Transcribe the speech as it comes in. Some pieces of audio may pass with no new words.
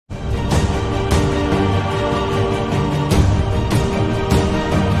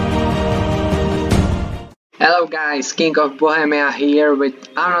Hello guys, King of Bohemia here with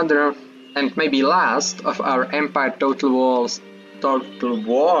another and maybe last of our Empire Total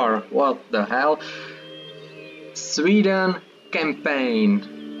War, what the hell, Sweden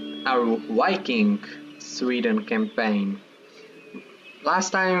campaign, our Viking Sweden campaign.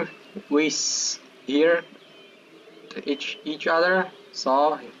 Last time we heard each other,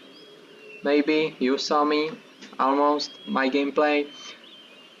 saw, maybe you saw me, almost, my gameplay.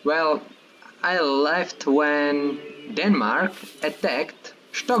 Well, I left when Denmark attacked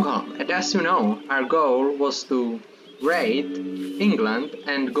Stockholm, and as you know, our goal was to raid England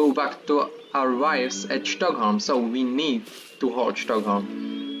and go back to our wives at Stockholm, so we need to hold Stockholm.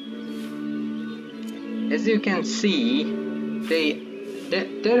 As you can see,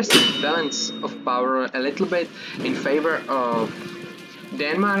 there's a balance of power a little bit in favor of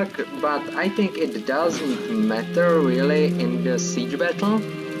Denmark, but I think it doesn't matter really in the siege battle.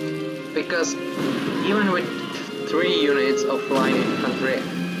 Because even with 3 units of line infantry,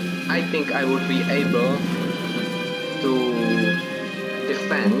 I think I would be able to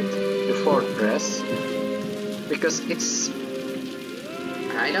defend the fortress. Because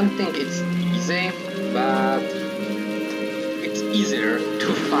I don't think it's easy, but it's easier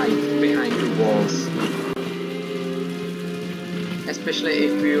to fight behind the walls. Especially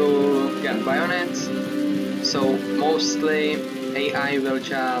if you get bayonets, so mostly AI will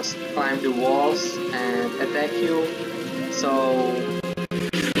just climb the walls and attack you, so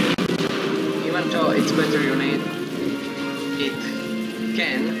even though it's better unit, it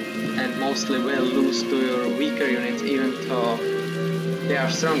can and mostly will lose to your weaker units even though they are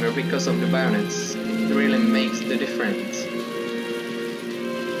stronger because of the bayonets. It really makes the difference.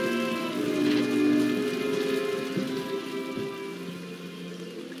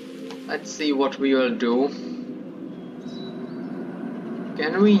 Let's see what we will do.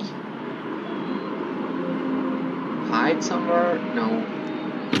 Can we hide somewhere? No.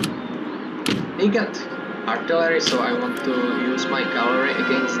 They got artillery, so I want to use my cavalry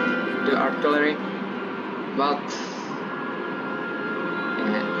against the artillery. But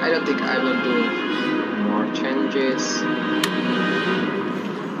I don't think I will do more changes.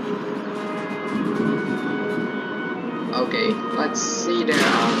 Okay, let's see their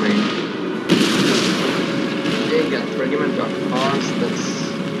army. They got regiment of horse, that's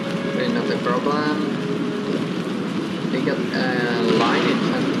really not a problem. They got line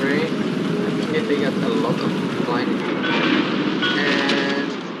infantry. I think they got a lot of line infantry. And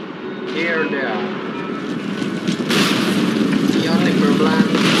here they are. The only problem,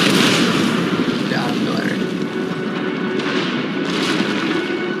 the artillery.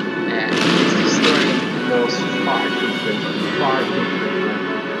 And it's destroying those far too quickly.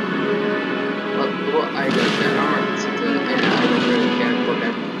 What I got there are and I don't really care for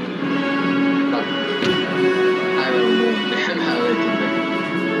them, but I will move them a little bit.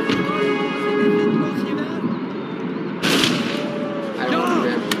 I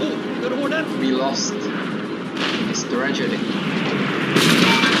want them to be lost in this tragedy.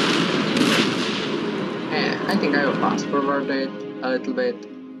 And I think I will fast forward it a little bit.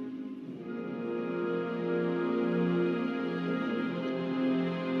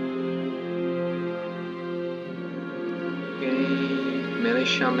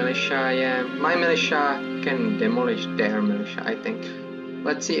 Militia, yeah. My militia can demolish their militia, I think.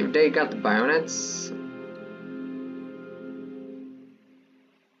 Let's see if they got bayonets.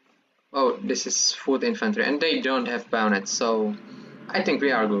 Oh, this is foot infantry, and they don't have bayonets, so I think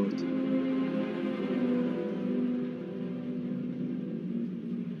we are good.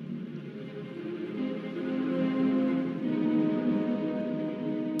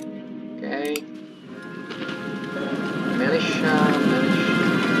 Okay. Militia.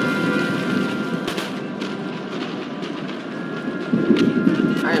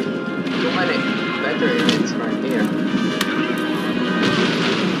 I have too many better units right here.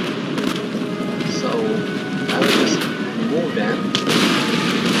 So I will just move them.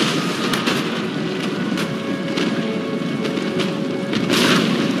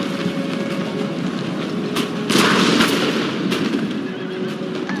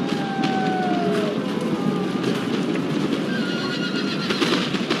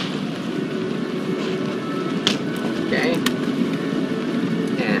 Okay.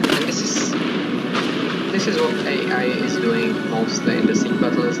 This is what AI is doing mostly in the siege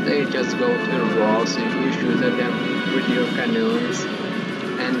battles. They just go to the walls, you shoot at them with your cannons,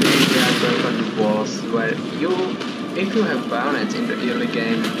 and they are going on the walls where if you have bayonets in the early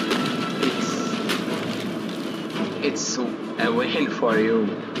game, it's a win for you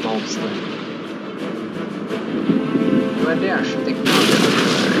mostly. But they are shooting down the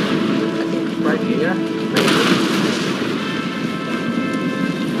artillery. I think right here, maybe.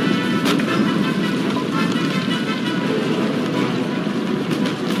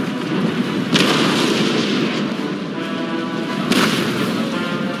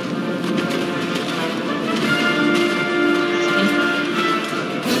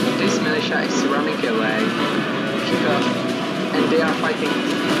 This militia is running away because, and they are fighting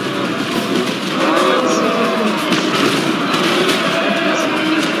German citizens.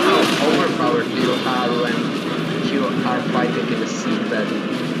 How overpowered you are when you are fighting in the seabed.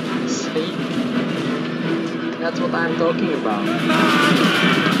 See? That's what I'm talking about.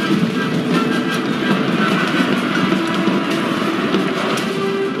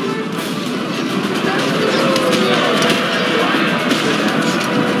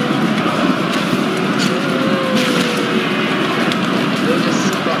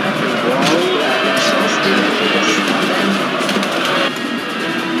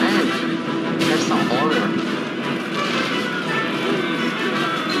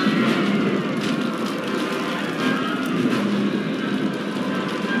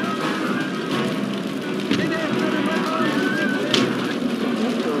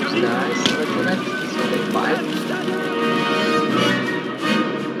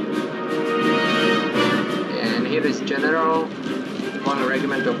 General, 1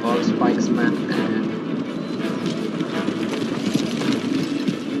 regiment of all spikesmen, and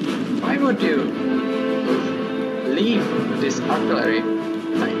why would you leave this artillery?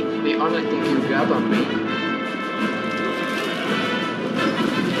 Like, the only thing you grab on me.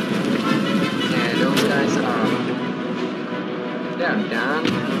 Yeah, those guys they're done.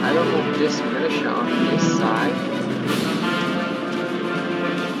 I will move this militia on this side.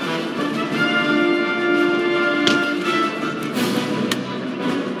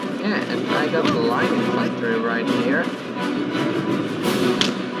 I got the line infantry right here.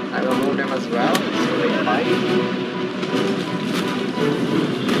 I will move them as well, so they fight.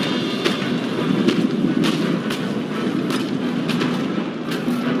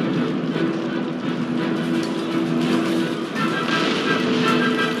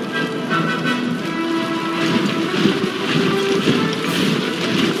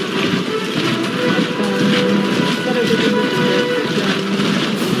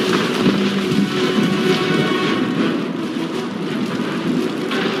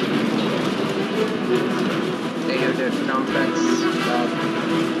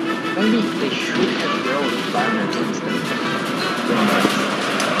 Maybe they should have thrown banners instead of trumpets.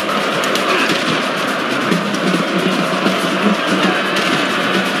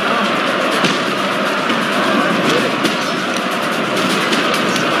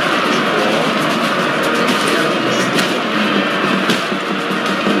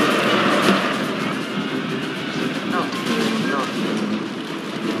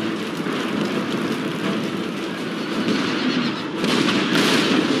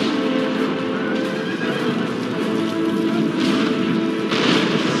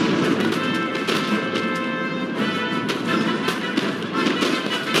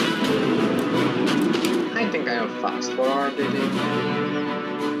 Fast forwarded it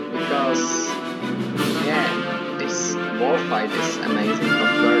because yeah, this war fight is amazing of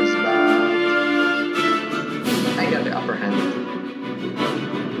course, but I got the upper hand.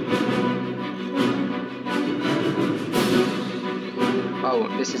 Oh,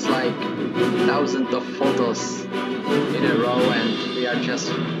 this is like thousands of photos in a row and we are just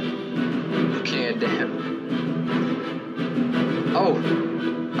looking at them. Oh,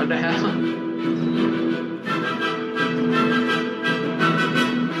 what the hell?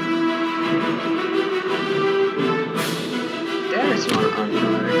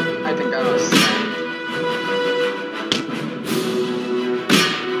 I think I was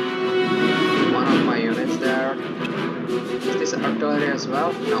one of my units there. Is this artillery as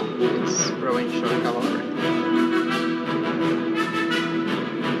well? No, it's provincial cavalry.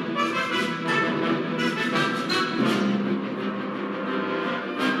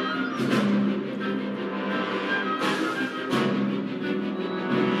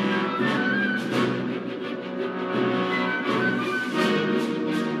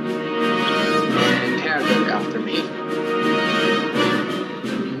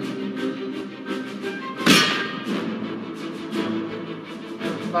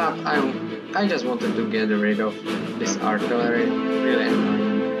 But I just wanted to get rid of this artillery, really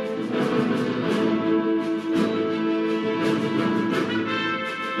annoying.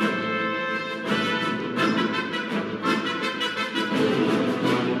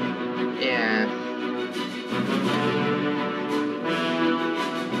 Yeah.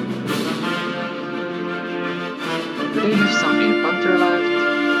 Do they have some infantry left?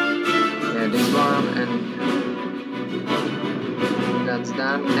 Yeah, this units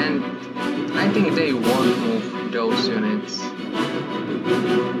done, and I think they won't move those units.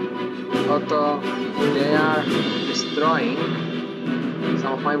 Although they are destroying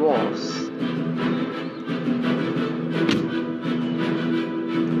some of my walls.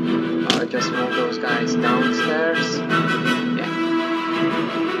 I'll just move those guys downstairs. Yeah.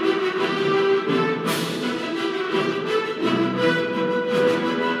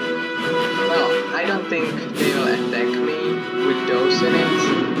 Well, I don't think they will attack me with those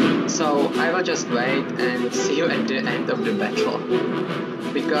units, so I will just wait and see you at the end of the battle.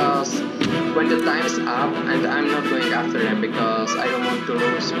 Because when the time is up, and I'm not going after them because I don't want to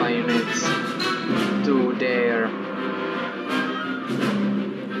lose my units to their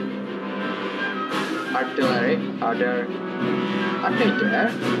artillery. Are they there?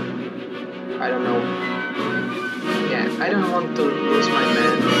 I don't know. Yeah, I don't want to lose my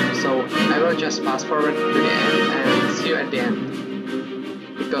men, so I will just fast forward to the end and see you at the end.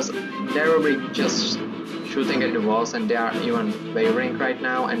 Because they will be just shooting at the walls, and they are even wavering right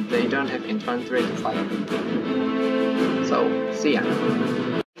now, and they don't have infantry to fight. So, see ya.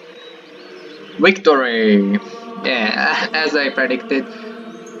 Victory! Yeah, as I predicted.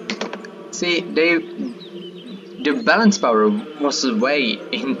 See, the balance power was way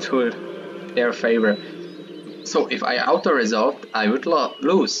into their favor. So if I auto-resolved, I would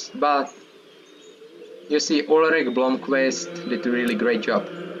lose, but you see, Ulrich Blomqvist did a really great job.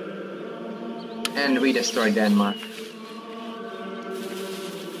 And we destroyed Denmark.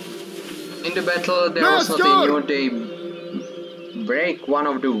 In the battle there was nothing new. They broke one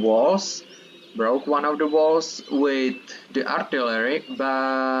of the walls with the artillery,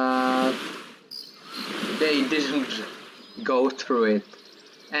 but they didn't go through it.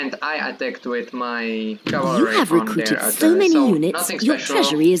 And I attacked with my cavalry. You have recruited so many units, your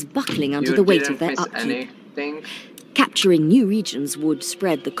treasury is buckling under the weight of their upkeep. Capturing new regions would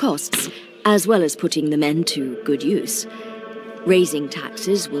spread the costs, as well as putting the men to good use. Raising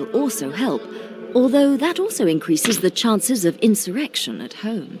taxes will also help, although that also increases the chances of insurrection at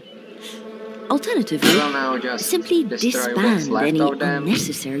home. Alternatively, simply disband any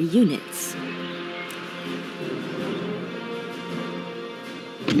unnecessary units.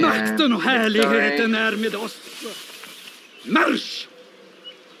 Makten och härligheten är med oss. Marsch!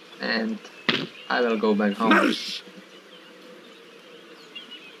 And I will go back home. Marsch!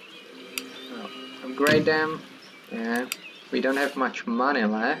 Upgrade them. Yeah, we don't have much money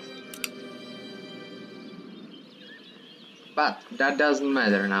left. But that doesn't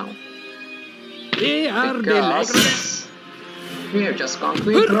matter now. Because we have just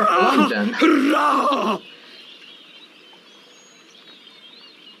conquered London. Hurra!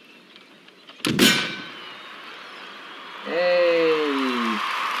 Hey!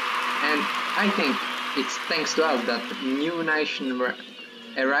 And I think it's thanks to us that new nation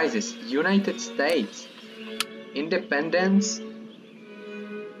arises. United States. Independence.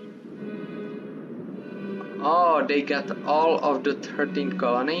 Oh, they got all of the 13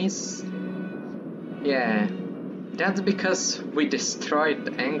 colonies. Yeah, that's because we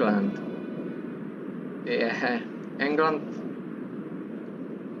destroyed England. Yeah, England,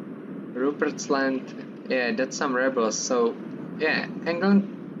 Rupert's Land. Yeah, that's some rebels. So, yeah, England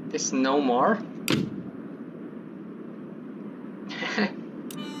is no more.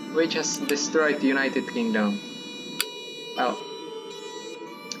 We just destroyed the United Kingdom. Well,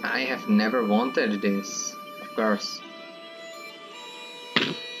 I have never wanted this, of course.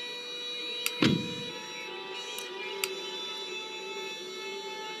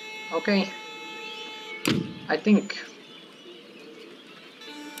 Okay, I think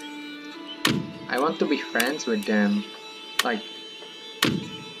I want to be friends with them. Like,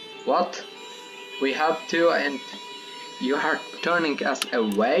 what? We have to, and you are turning us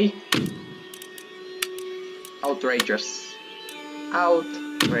away? Outrageous.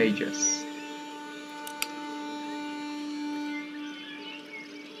 Outrageous.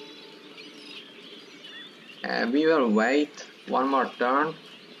 We will wait one more turn.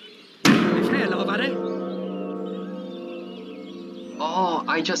 Oh,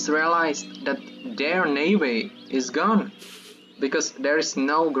 I just realized that their navy is gone. Because there is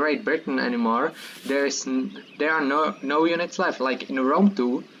no Great Britain anymore. There are no units left. Like in Rome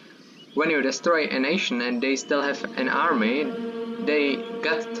 2, when you destroy a nation and they still have an army, they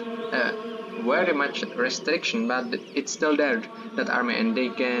got very much restriction, but it's still there, that army, and they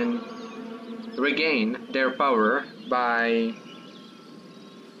can regain their power by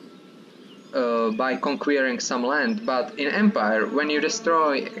conquering some land. But in Empire, when you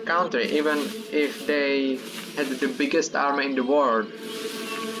destroy a country, even if they had the biggest army in the world,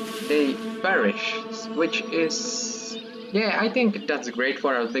 they perish, which is Yeah, I think that's great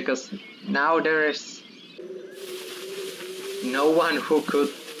for us because now there is no one who could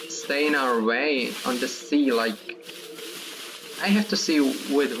stay in our way on the sea. Like, I have to see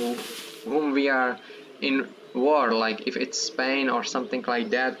with whom we are in war. Like, if it's Spain or something like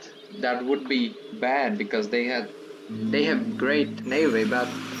that, that would be bad because they have great navy. But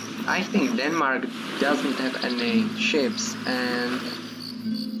I think Denmark doesn't have any ships, and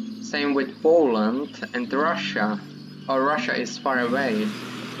same with Poland and Russia. Or Russia is far away.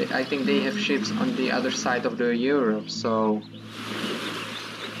 I think they have ships on the other side of the Europe, so...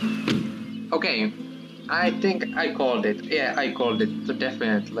 Okay, I think I called it. Yeah, I called it, so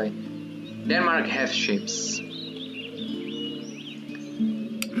definitely. Denmark has ships.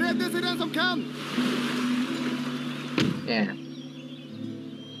 Yeah.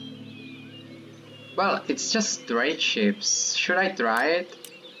 Well, it's just straight ships. Should I try it?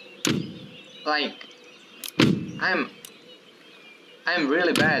 Like, I'm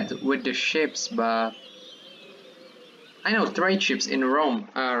really bad with the ships, but I know trade ships in Rome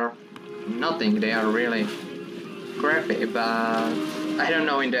are nothing. They are really crappy, but I don't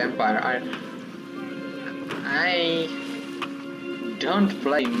know in the Empire. I don't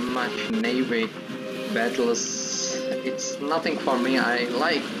play much navy battles. It's nothing for me. I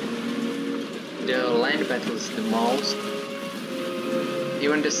like the land battles the most.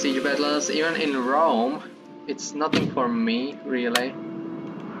 Even the siege battles, even in Rome, it's nothing for me, really.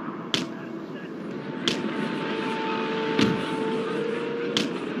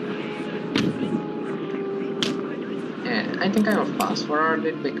 Yeah, I think I will fast forward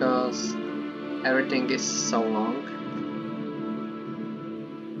it because everything is so long.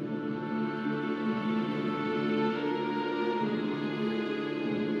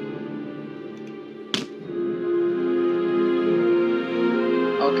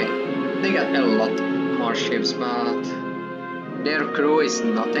 Okay, they got a lot more ships, but their crew is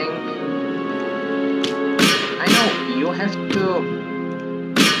nothing. I know you have to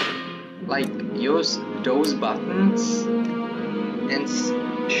like use those buttons and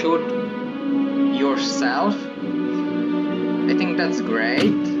shoot yourself. I think that's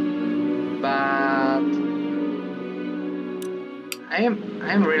great, but I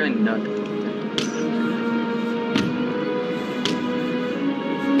am really not good at this.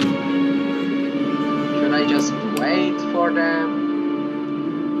 Should I just wait for them?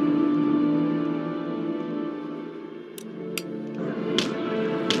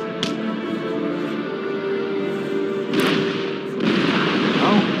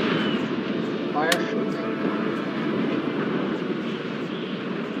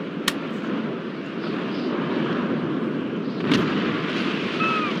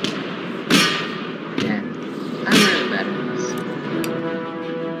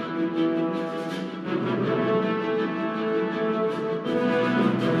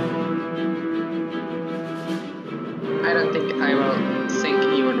 I don't think I will sink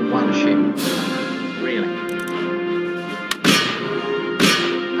even one ship. Really.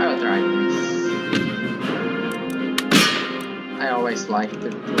 I will try this. I always liked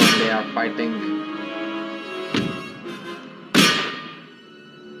it when they are fighting.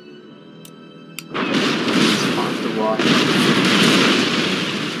 It's fun to watch.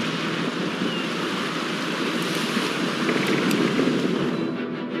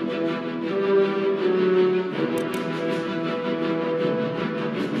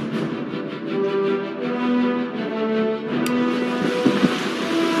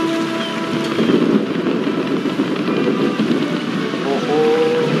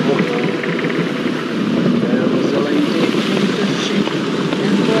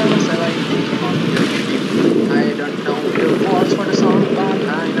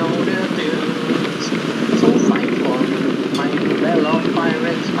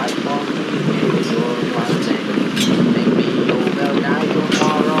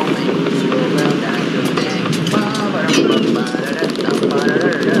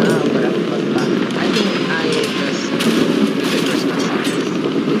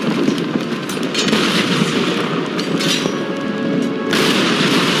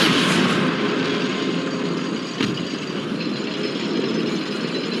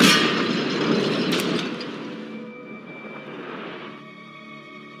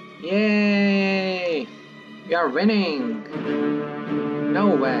 Yay! We are winning!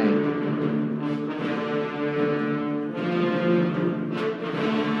 No way!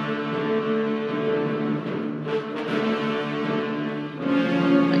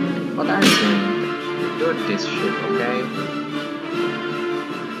 Like, what are you doing? Do this shit, okay?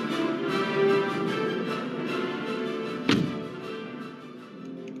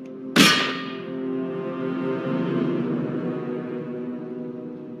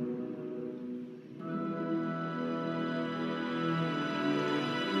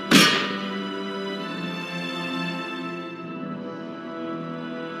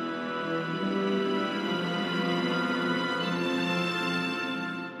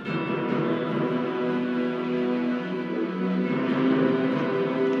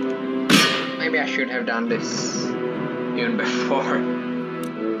 Maybe I should have done this even before.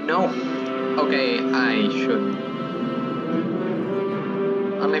 No. Okay, I should.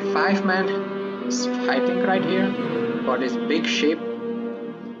 Only 5 men is fighting right here for this big ship.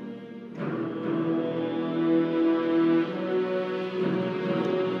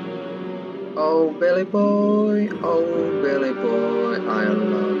 Oh Billy boy, I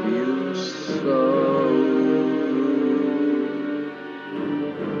love you so.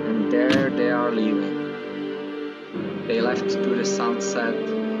 And there they are leaving. They left to the sunset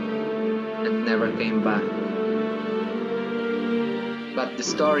and never came back. But the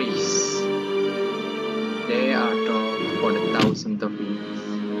stories, they are told for the thousands of years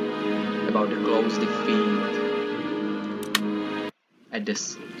about the close defeat at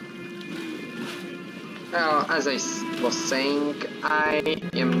this. Well, as I was saying, I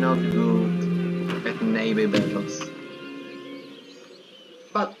am not good at navy battles.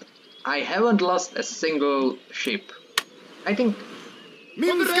 But I haven't lost a single ship. I think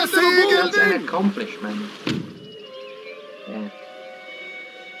that's an accomplishment. Yeah.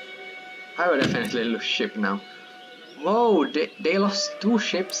 I will definitely lose ship now. Whoa, they lost 2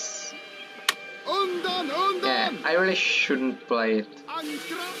 ships. Yeah, I really shouldn't play it.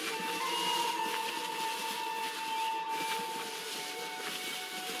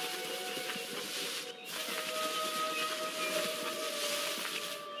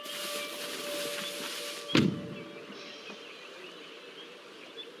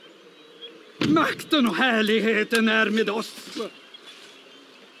 Makten och härligheten är med oss.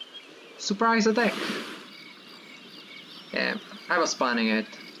 Surprise attack. Yeah, I was planning it,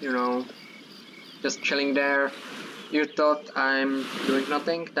 you know. Just chilling there. You thought I'm doing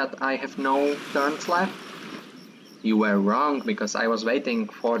nothing, that I have no turns left? You were wrong, because I was waiting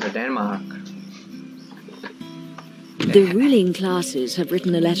for the Denmark. The ruling classes have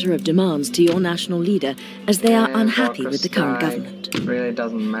written a letter of demands to your national leader as they are unhappy with the current government. Really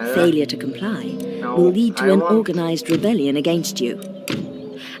doesn't matter. Failure to comply will lead to an organized rebellion against you.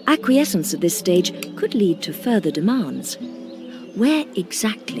 Acquiescence at this stage could lead to further demands. Where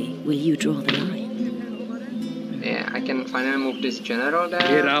exactly will you draw the line? Yeah, I can finally move this general there.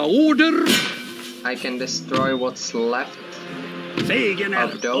 Era order. I can destroy what's left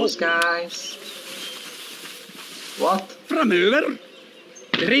of those guys. What? Framöver.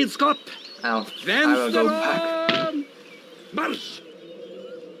 Beredskap. Oh, I will go back. Marsch.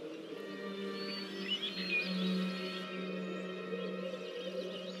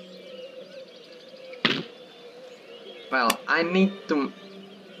 Well, I need to...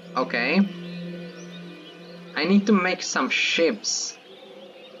 Okay. I need to make some ships.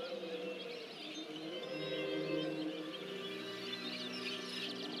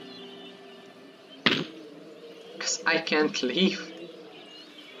 Because I can't leave.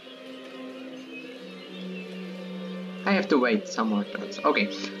 I have to wait some more turns. Okay,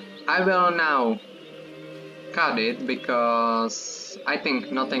 I will now cut it because I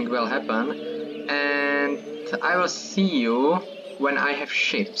think nothing will happen, and I will see you when I have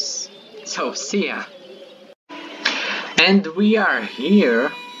ships. So see ya. And we are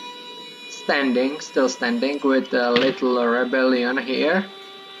here, still standing with a little rebellion here,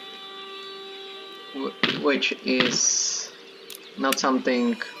 which is not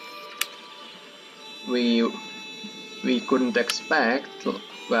something we couldn't expect.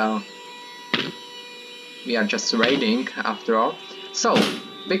 Well, we are just raiding after all. So,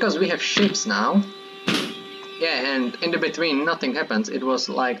 because we have ships now, yeah, and in the between nothing happens. It was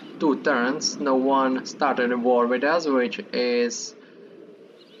like 2 turns, no one started a war with us, which is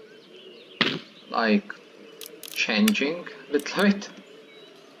like changing a little bit.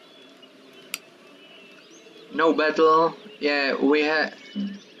 No battle. Yeah, we had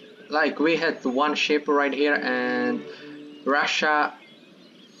 1 ship right here, and Russia,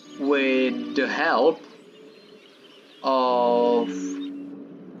 with the help of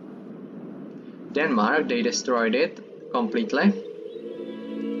Denmark, they destroyed it completely.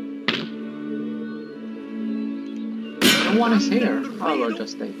 No one is here. I will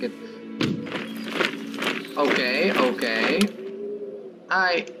just take it. Okay, okay.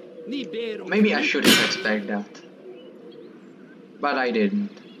 Maybe I should have expected that, but I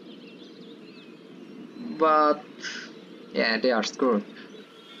didn't. But yeah, they are screwed.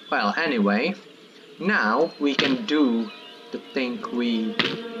 Well, anyway, now we can do the thing we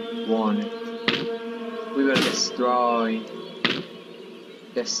wanted. We will destroy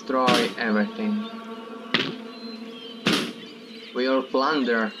everything. We will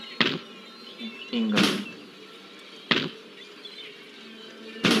plunder England.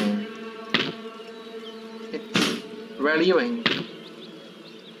 Yeah. It's relieving.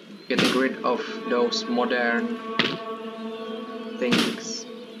 getting rid of those modern things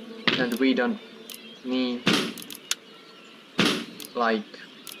that we don't need, like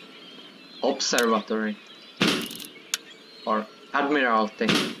observatory or admiralty.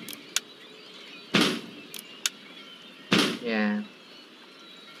 Yeah,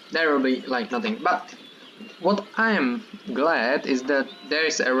 there will be like nothing. But what I am glad is that there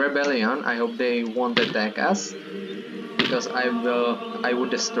is a rebellion. I hope they won't attack us, because I would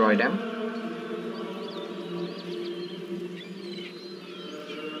destroy them.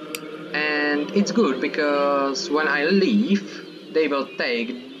 And it's good because when I leave, they will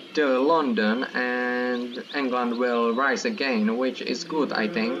take the London and England will rise again, which is good, I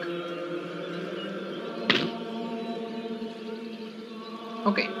think.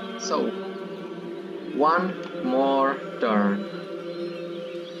 Okay, so one more turn.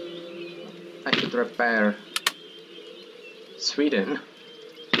 I should repair Sweden.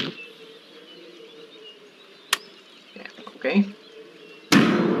 Yeah, okay.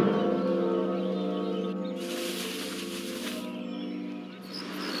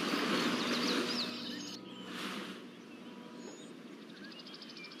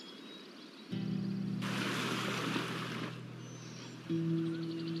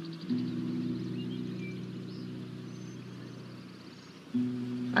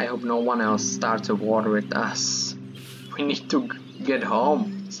 I hope no one else starts a war with us. We need to get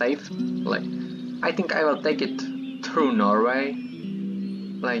home safe. Like, I think I will take it through Norway.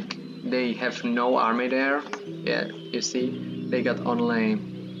 Like, they have no army there. Yeah, you see, they got only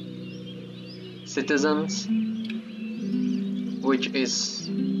citizens, which is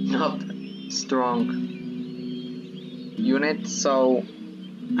not strong unit. So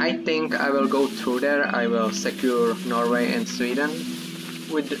I think I will go through there. I will secure Norway and Sweden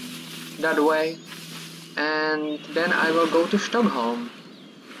with that way, and then I will go to Stockholm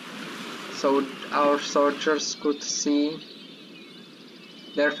so our soldiers could see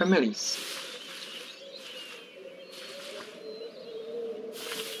their families.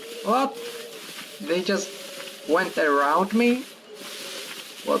 What? They just went around me?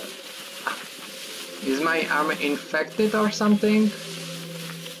 What? Is my army infected or something?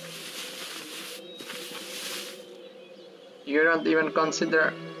 You don't even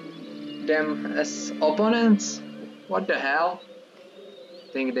consider them as opponents? What the hell?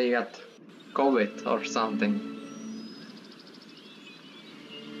 Think they got COVID or something.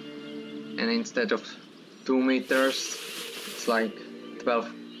 And instead of 2 meters, it's like 12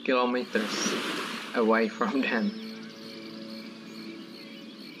 kilometers away from them.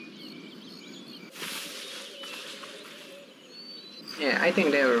 Yeah, I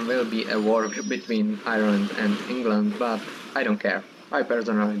think there will be a war between Ireland and England, but I don't care. I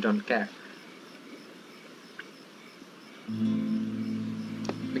personally don't care.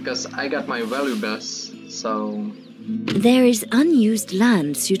 Because I got my valuables, so... There is unused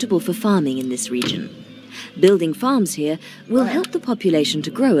land suitable for farming in this region. Building farms here will help the population to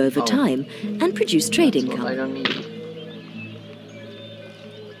grow over time and produce trade income. I don't need.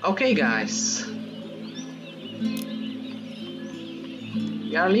 Okay, guys.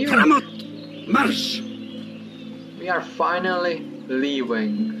 We are leaving. Framåt! Marsch! We are finally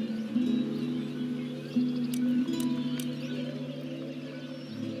leaving.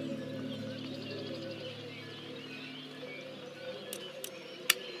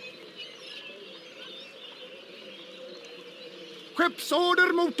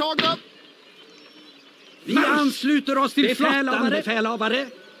 Skeppsorder mottagna! Vi ansluter oss till flottan,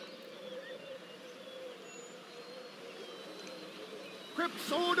 befälhavare.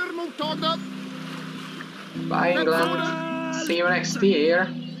 Skeppsorder mottagna! Bye, England. See you next year.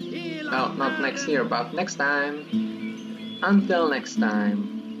 Well, not next year, but next time. Until next time.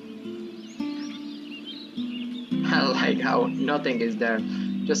 I like how nothing is there.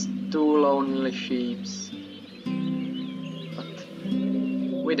 Just 2 lonely sheeps.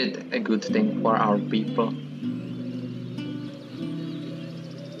 We did a good thing for our people.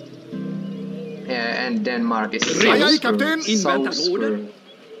 Yeah, and Denmark is so screwed.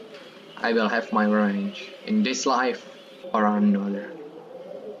 I will have my revenge in this life or another.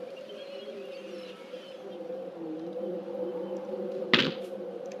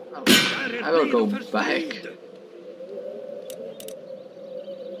 I will go back.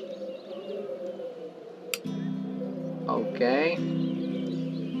 Okay.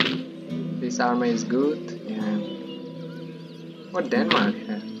 This army is good. Yeah. What Denmark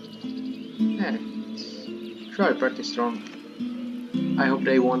have? Yeah, it's really pretty strong. I hope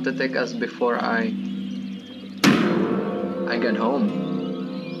they won't attack us before I get home.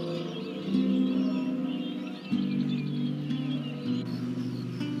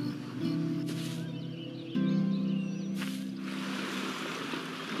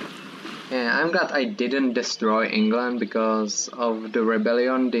 Yeah, I'm glad I didn't destroy England. Because of the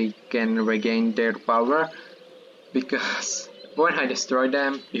rebellion, they can regain their power. Because when I destroyed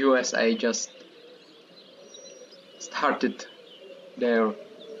them, USA just started their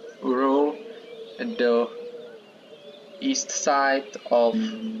rule at the east side of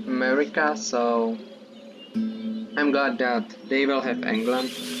America, so I'm glad that they will have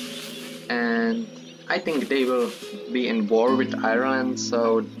England, and I think they will be in war with Ireland,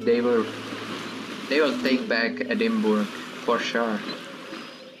 so they will take back Edinburgh for sure.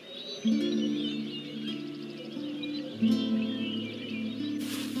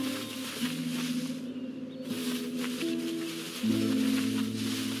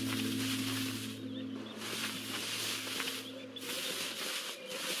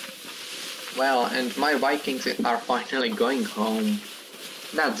 Well, and my Vikings are finally going home.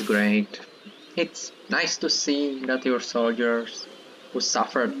 That's great. It's nice to see that your soldiers who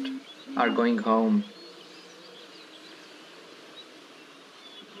suffered are going home.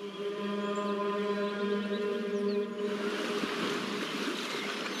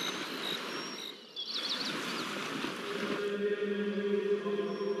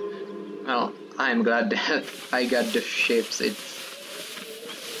 Well, I'm glad that I got the ships.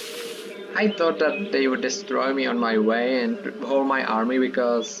 I thought that they would destroy me on my way and whole my army,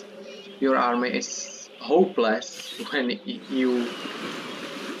 because your army is hopeless when you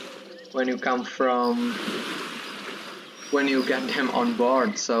come from when you get them on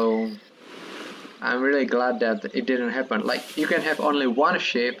board. So I'm really glad that it didn't happen. Like, you can have only one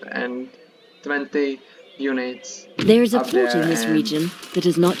ship and 20 units. There is a port in this region that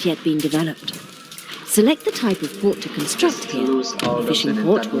has not yet been developed. Select the type of port to construct here. A fishing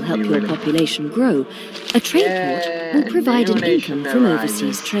port will help your population grow. A trade port will provide an income from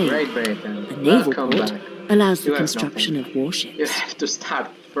overseas trade. A naval port allows the construction of warships. You have to start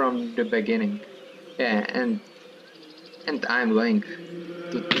from the beginning. Yeah, and I'm going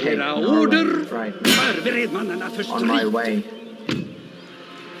to take Norway right now. On my way.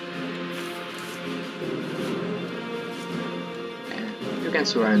 You can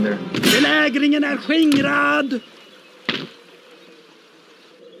surrender. Belägringen är skingrad!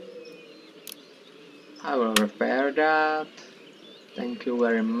 I will repair that. Thank you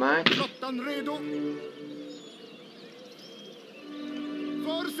very much. Flottan redo.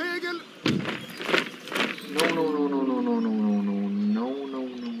 För segel. No.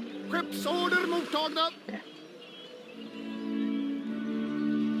 Skeppsorder mottagna.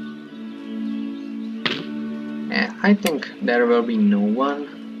 Yeah, I think there will be no one.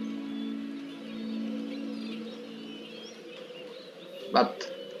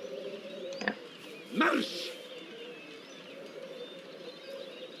 But yeah. Marsch!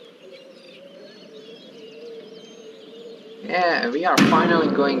 Yeah, we are finally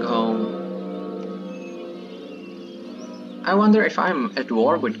going home. I wonder if I'm at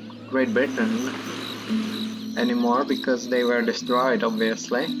war with Great Britain anymore, because they were destroyed,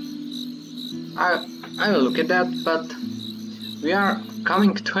 obviously. I will look at that, but we are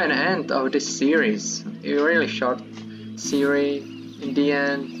coming to an end of this series. A really short series in the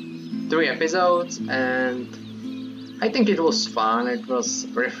end, 3 episodes, and I think it was fun. It was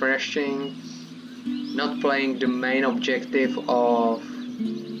refreshing, not playing the main objective of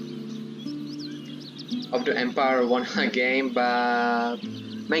the Empire 1 game, but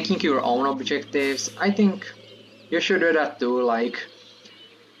making your own objectives. I think you should do that too. Like,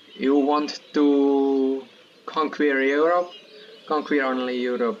 you want to conquer Europe, conquer only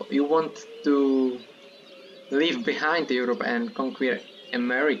Europe. You want to leave behind Europe and conquer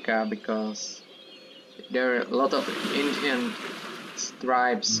America, because there are a lot of Indian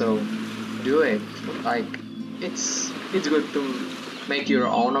tribes, so do it. Like, it's good to make your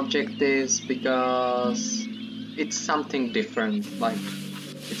own objectives, because it's something different. Like,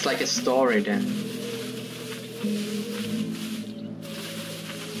 it's like a story then.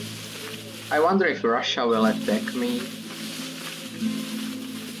 I wonder if Russia will attack me.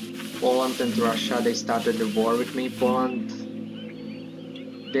 Poland and Russia, they started the war with me. Poland,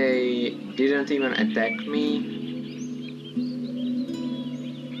 they didn't even attack me.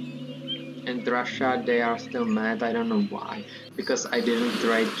 And Russia, they are still mad. I don't know why. Because I didn't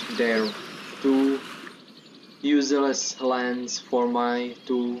trade their 2 useless lands for my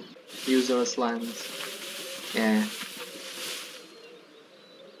 2 useless lands. Yeah.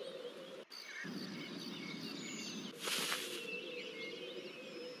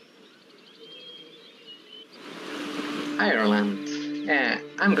 Ireland. Yeah,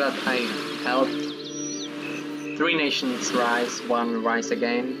 I'm glad I helped 3 nations rise, 1 rise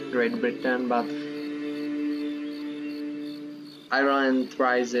again, Great Britain, but Ireland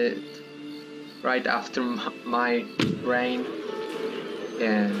right after my reign.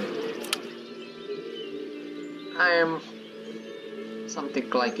 Yeah, I am something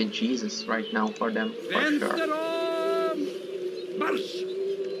like a Jesus right now for them, for sure. Marsch!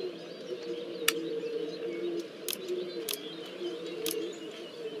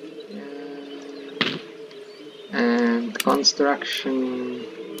 And construction.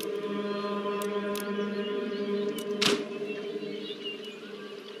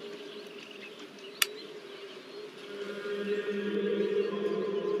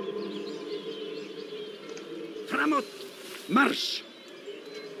 Framåt! Marsch!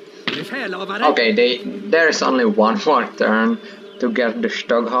 Okay, there's only one more turn to get the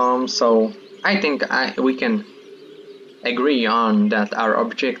Stockholm, so I think we can agree on that our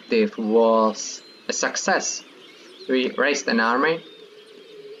objective was a success. We raised an army,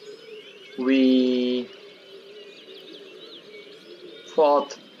 we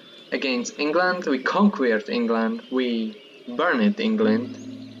fought against England, we conquered England, we burned England,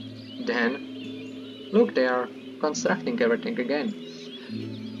 then look, they are constructing everything again.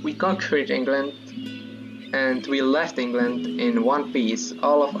 We conquered England and we left England in one piece.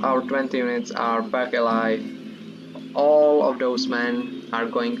 All of our 20 units are back alive. All of those men are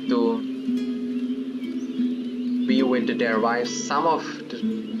going to be with their wives. Some of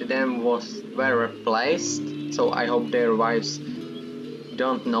them were replaced, so I hope their wives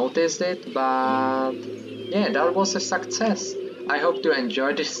don't notice it, but yeah, that was a success. I hope you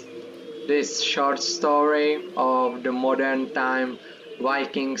enjoyed this short story of the modern time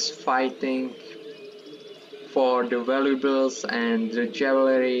Vikings fighting for the valuables and the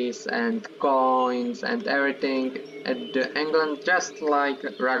jewelries and coins and everything at the England, just like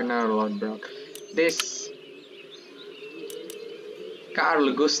Ragnar Lodbrok. This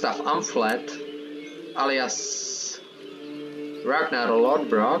Carl Gustav Amflet, alias Ragnar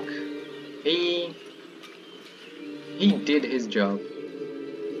Lodbrok, he did his job.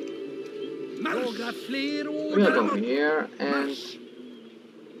 We'll go here and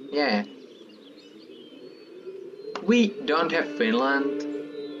yeah. We don't have Finland,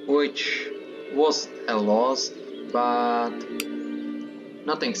 which was a loss, but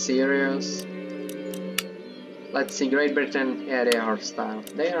nothing serious. Let's see, Great Britain, yeah, they are hostile.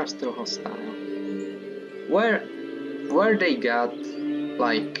 They are still hostile. Where they got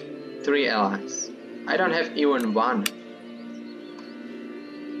like 3 allies? I don't have even 1.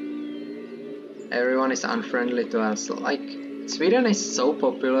 Everyone is unfriendly to us. Like, Sweden is so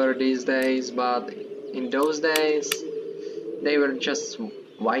popular these days, but in those days they were just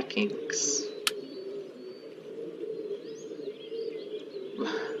Vikings.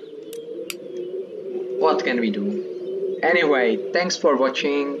 What can we do? Anyway, thanks for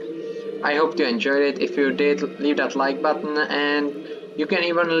watching. I hope you enjoyed it. If you did, leave that like button, and you can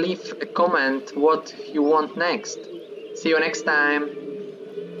even leave a comment what you want next. See you next time.